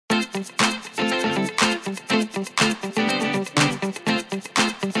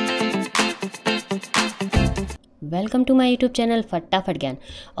Welcome to my YouTube channel फटाफट ज्ञान।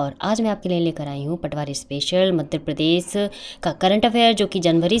 और आज मैं आपके लिए लेकर आई हूँ पटवारी स्पेशल मध्य प्रदेश का करंट अफेयर, जो कि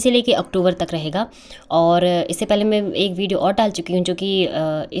जनवरी से लेकर अक्टूबर तक रहेगा। और इससे पहले मैं एक वीडियो और डाल चुकी हूँ जो कि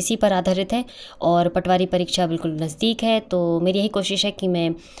इसी पर आधारित है। और पटवारी परीक्षा बिल्कुल नज़दीक है, तो मेरी यही कोशिश है कि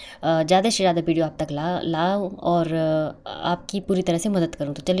मैं ज़्यादा से ज़्यादा वीडियो आप तक लाऊं और आपकी पूरी तरह से मदद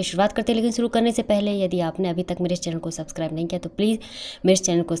करूँ। तो चलिए शुरुआत करते हैं। लेकिन शुरू करने से पहले यदि आपने अभी तक मेरे इस चैनल को सब्सक्राइब नहीं किया तो प्लीज़ मेरे इस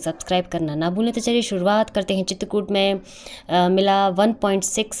चैनल को सब्सक्राइब करना ना भूलें। तो चलिए शुरुआत करते हैं। चित्रकूट में मिला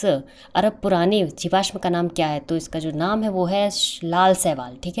 1.6 अरब पुराने जीवाश्म का नाम क्या है? तो इसका जो नाम है वो है लाल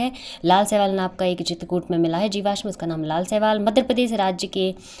शैवाल। ठीक है, लाल शैवाल नाम का एक चित्रकूट में मिला है जीवाश्म, उसका नाम लाल शैवाल। मध्य प्रदेश राज्य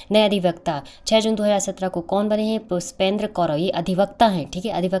के नए अधिवक्ता 6 जून 2017 को कौन बने हैं? पुष्पेंद्र कौरव। ये अधिवक्ता हैं, ठीक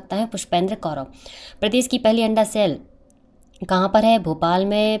है, अधिवक्ता हैं पुष्पेंद्र कौरव। प्रदेश की पहली अंडा सेल कहाँ पर है? भोपाल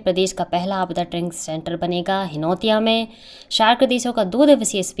में। प्रदेश का पहला आपदा ट्रेनिंग सेंटर बनेगा हिनौतिया में। सार्क देशों का 2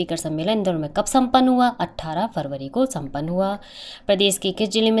 दिवसीय स्पीकर सम्मेलन इंदौर में कब संपन्न हुआ? 18 फरवरी को संपन्न हुआ। प्रदेश के किस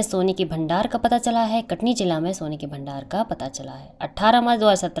जिले में सोने के भंडार का पता चला है? कटनी जिला में सोने के भंडार का पता चला है। 18 मार्च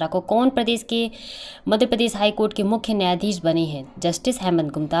 2017 को कौन प्रदेश के मध्य प्रदेश हाईकोर्ट के मुख्य न्यायाधीश बने हैं? जस्टिस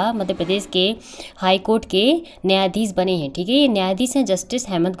हेमंत गुप्ता मध्य प्रदेश के हाईकोर्ट के न्यायाधीश बने हैं। ठीक है, ये न्यायाधीश हैं जस्टिस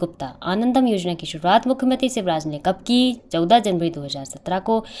हेमंत गुप्ता। आनंदम योजना की शुरुआत मुख्यमंत्री शिवराज ने कब की? 14 जनवरी 2017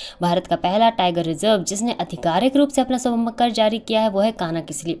 को। भारत का पहला टाइगर रिजर्व जिसने आधिकारिक रूप से अपना शुभंकर जारी किया है वो है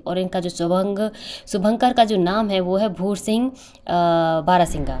कानाकिसली। और इनका जो शुभंकर का जो नाम है वो है भूर सिंह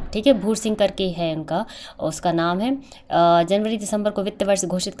बारासिंगा। ठीक है, भूर सिंह करके है उनका, उसका नाम है। जनवरी दिसंबर को वित्त वर्ष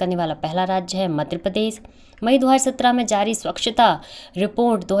घोषित करने वाला पहला राज्य है मध्य प्रदेश। मई 2017 में जारी स्वच्छता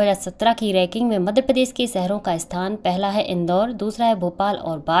रिपोर्ट 2017 की रैंकिंग में मध्य प्रदेश के शहरों का स्थान पहला है इंदौर, दूसरा है भोपाल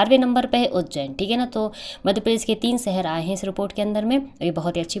और 12वें नंबर पे है उज्जैन। ठीक है ना, तो मध्य प्रदेश के 3 शहर आए हैं इस रिपोर्ट के अंदर में, ये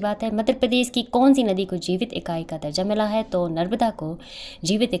बहुत ही अच्छी बात है। मध्य प्रदेश की कौन सी नदी को जीवित इकाई का दर्जा मिला है? तो नर्मदा को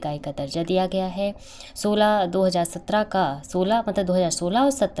जीवित इकाई का दर्जा दिया गया है। 2016 और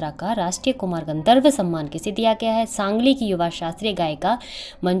 17 का राष्ट्रीय कुमार गंधर्व सम्मान किसे दिया गया है? सांगली की युवा शास्त्रीय गायिका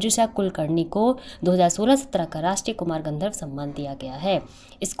मंजूषा कुलकर्णी को 2016-17 का राष्ट्रीय कुमार गंधर्व सम्मान दिया गया है।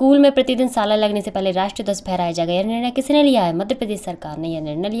 स्कूल में प्रतिदिन साला लगने से पहले राष्ट्रीय ध्वज फहराया जाएगा। यह निर्णय किसने लिया है? मध्य प्रदेश सरकार ने यह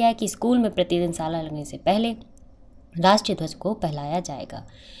निर्णय लिया है कि स्कूल में प्रतिदिन साला लगने से पहले राष्ट्रीय ध्वज को फहराया जाएगा।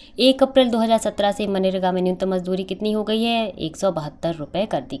 1 अप्रैल 2017 से मनरेगा में न्यूनतम मजदूरी कितनी हो गई है? 172 रुपये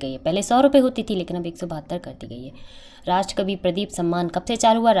कर दी गई है। पहले 100 रुपये होती थी लेकिन अब 172 कर दी गई है। राष्ट्रकवि प्रदीप सम्मान कब से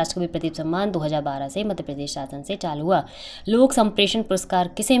चालू हुआ? राष्ट्रकवि प्रदीप सम्मान 2012 से मध्य प्रदेश शासन से चालू हुआ। लोक संप्रेषण पुरस्कार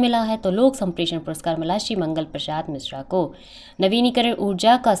किसे मिला है? तो लोक संप्रेषण पुरस्कार मिला श्री मंगल प्रसाद मिश्रा को। नवीनीकरण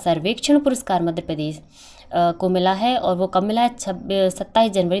ऊर्जा का सर्वेक्षण पुरस्कार मध्य प्रदेश को मिला है, और वो कब मिला है?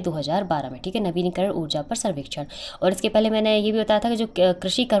 27 जनवरी 2012 में। ठीक है, नवीनीकरण ऊर्जा पर सर्वेक्षण। और इसके पहले मैंने ये भी बताया था कि जो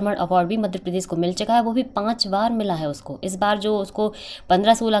कृषि कर्मण अवार्ड भी मध्य प्रदेश को मिल चुका है, वो भी 5 बार मिला है उसको। इस बार जो उसको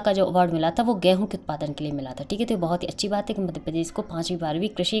 15-16 का जो अवार्ड मिला था वो गेहूं के उत्पादन के लिए मिला था। ठीक है, तो बहुत ही अच्छी बात है कि मध्य प्रदेश को 5वीं बार भी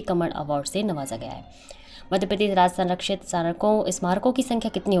कृषि कर्मण अवार्ड से नवाजा गया है। मध्य प्रदेश राज्य संरक्षित स्मारकों की संख्या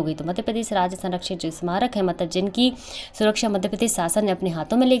कितनी हो गई? तो मध्य प्रदेश राज्य संरक्षित जो स्मारक है, मतलब जिनकी सुरक्षा मध्य प्रदेश शासन ने अपने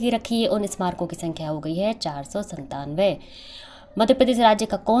हाथों में लेके रखी है, उन स्मारकों की संख्या हो गई है 497। मध्य प्रदेश राज्य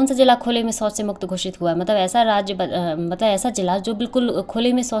का कौन सा जिला खुले में शौच से मुक्त घोषित हुआ है? मतलब ऐसा जिला जो बिल्कुल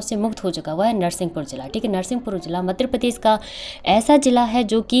खुले में शौच से मुक्त हो चुका हुआ है नरसिंहपुर जिला। ठीक है, नरसिंहपुर जिला मध्य प्रदेश का ऐसा जिला है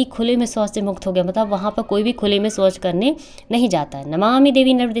जो कि खुले में शौच से मुक्त हो गया, मतलब वहाँ पर कोई भी खुले में शौच करने नहीं जाता है। नमामि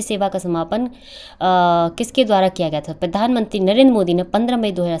देवी नर्मदे सेवा का समापन किसके द्वारा किया गया था? प्रधानमंत्री नरेंद्र मोदी ने 15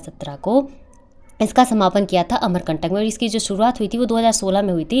 मई 2017 को इसका समापन किया था अमरकंटक में। और इसकी जो शुरुआत हुई थी वो 2016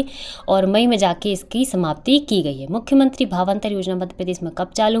 में हुई थी और मई में जाके इसकी समाप्ति की गई है। मुख्यमंत्री भावांतर योजना मध्य प्रदेश में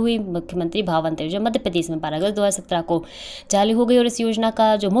कब चालू हुई? मुख्यमंत्री भावांतर योजना मध्य प्रदेश में 12 अगस्त 2017 को चालू हो गई। और इस योजना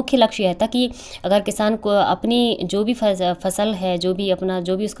का जो मुख्य लक्ष्य है था कि अगर किसान को अपनी जो भी फसल है, जो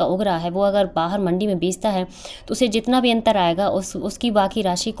भी उसका उग रहा है, वो अगर बाहर मंडी में बेचता है तो उसे जितना भी अंतर आएगा उसकी बाकी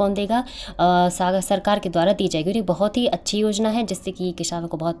राशि कौन देगा? सरकार के द्वारा दी जाएगी। ये बहुत ही अच्छी योजना है जिससे कि किसानों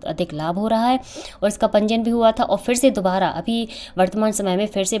को बहुत अधिक लाभ हो रहा है। और इसका पंजीयन भी हुआ था और फिर से दोबारा अभी वर्तमान समय में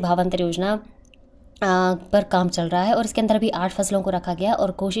फिर से भावांतर योजना पर काम चल रहा है। और इसके अंदर अभी 8 फसलों को रखा गया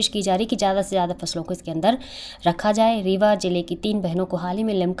और कोशिश की जा रही कि ज़्यादा से ज़्यादा फसलों को इसके अंदर रखा जाए। रीवा जिले की 3 बहनों को हाल ही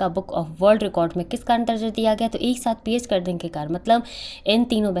में Limca book of world record में किस कारण दर्जा दिया गया? तो एक साथ पीएच करने के कारण, मतलब इन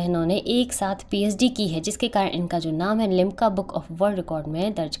तीनों बहनों ने एक साथ पीएचडी की है, जिसके कारण इनका जो नाम है Limca book of world record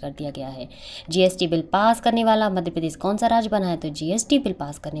में दर्ज कर दिया गया है। जीएसटी बिल पास करने वाला मध्य प्रदेश कौन सा राज्य बना है? तो जीएसटी बिल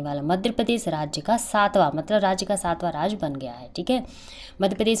पास करने वाला मध्य प्रदेश राज्य का 7वां राज्य बन गया है। ठीक है,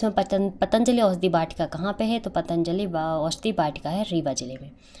 मध्य प्रदेश में पतंजलि औषधि वाटिका कहाँ पे है? तो पतंजलि औषधि वाटिका है रीवा जिले में।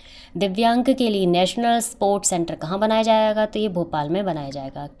 दिव्यांग के लिए नेशनल स्पोर्ट्स सेंटर कहाँ बनाया जाएगा, तो ये भोपाल में बनाया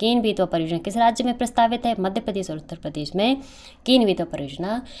जाएगा। केन बेतवा परियोजना किस राज्य में प्रस्तावित है, मध्य प्रदेश और उत्तर प्रदेश में केन बेतवा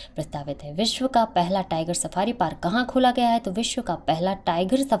परियोजना प्रस्तावित है। विश्व का पहला टाइगर सफारी पार्क कहाँ खोला गया है, तो विश्व का पहला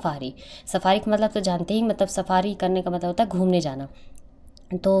टाइगर सफारी का मतलब तो जानते ही, मतलब सफारी करने का मतलब होता है घूमने जाना,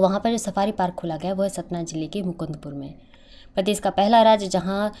 तो वहाँ पर जो सफारी पार्क खोला गया वो है सतना जिले के मुकुंदपुर में। प्रदेश का पहला राज्य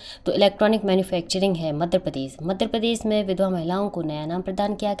जहाँ तो इलेक्ट्रॉनिक मैन्युफैक्चरिंग है, मध्य प्रदेश। मध्य प्रदेश में विधवा महिलाओं को नया नाम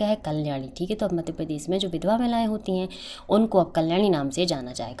प्रदान किया गया है, कल्याणी। ठीक है, तो अब मध्य प्रदेश में जो विधवा महिलाएं होती हैं उनको अब कल्याणी नाम से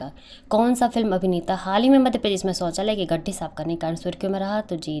जाना जाएगा। कौन सा फिल्म अभिनेता हाल ही में मध्य प्रदेश में शौचालय के गड्ढे साफ करने के कारण सुर्खियों में रहा,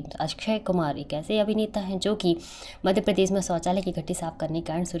 तो जी अक्षय कुमार एक ऐसे अभिनेता हैं जो कि मध्य प्रदेश में शौचालय के गड्ढे साफ करने के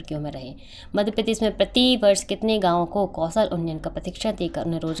कारण सुर्खियों में रहे। मध्य प्रदेश में प्रति वर्ष कितने गाँवों को कौशल उन्नयन का प्रशिक्षण देकर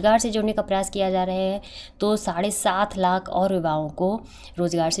उन्हें रोजगार से जोड़ने का प्रयास किया जा रहा है, तो 7.5 लाख और युवाओं को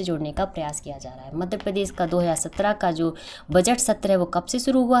रोजगार से जोड़ने का प्रयास किया जा रहा है। मध्य प्रदेश का 2017 का जो बजट सत्र है वो कब से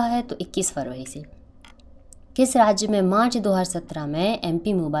शुरू हुआ है, तो 21 फरवरी से। किस राज्य में मार्च 2017 में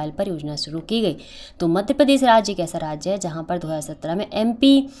एमपी मोबाइल परियोजना शुरू की गई, तो मध्य प्रदेश राज्य एक ऐसा राज्य है जहां पर 2017 में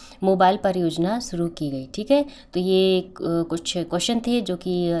एमपी मोबाइल परियोजना शुरू की गई। ठीक है, तो ये कुछ क्वेश्चन थे जो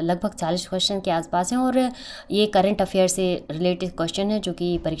कि लगभग 40 क्वेश्चन के आसपास हैं, और ये करंट अफेयर से रिलेटेड क्वेश्चन है जो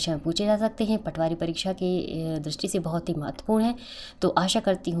कि परीक्षा में पूछे जा सकते हैं, पटवारी परीक्षा की दृष्टि से बहुत ही महत्वपूर्ण है। तो आशा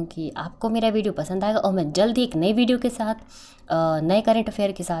करती हूँ कि आपको मेरा वीडियो पसंद आएगा, और मैं जल्द ही एक नई वीडियो के साथ, नए करंट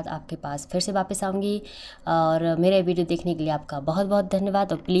अफेयर के साथ आपके पास फिर से वापस आऊँगी। और मेरा वीडियो देखने के लिए आपका बहुत बहुत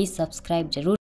धन्यवाद, और प्लीज़ सब्सक्राइब जरूर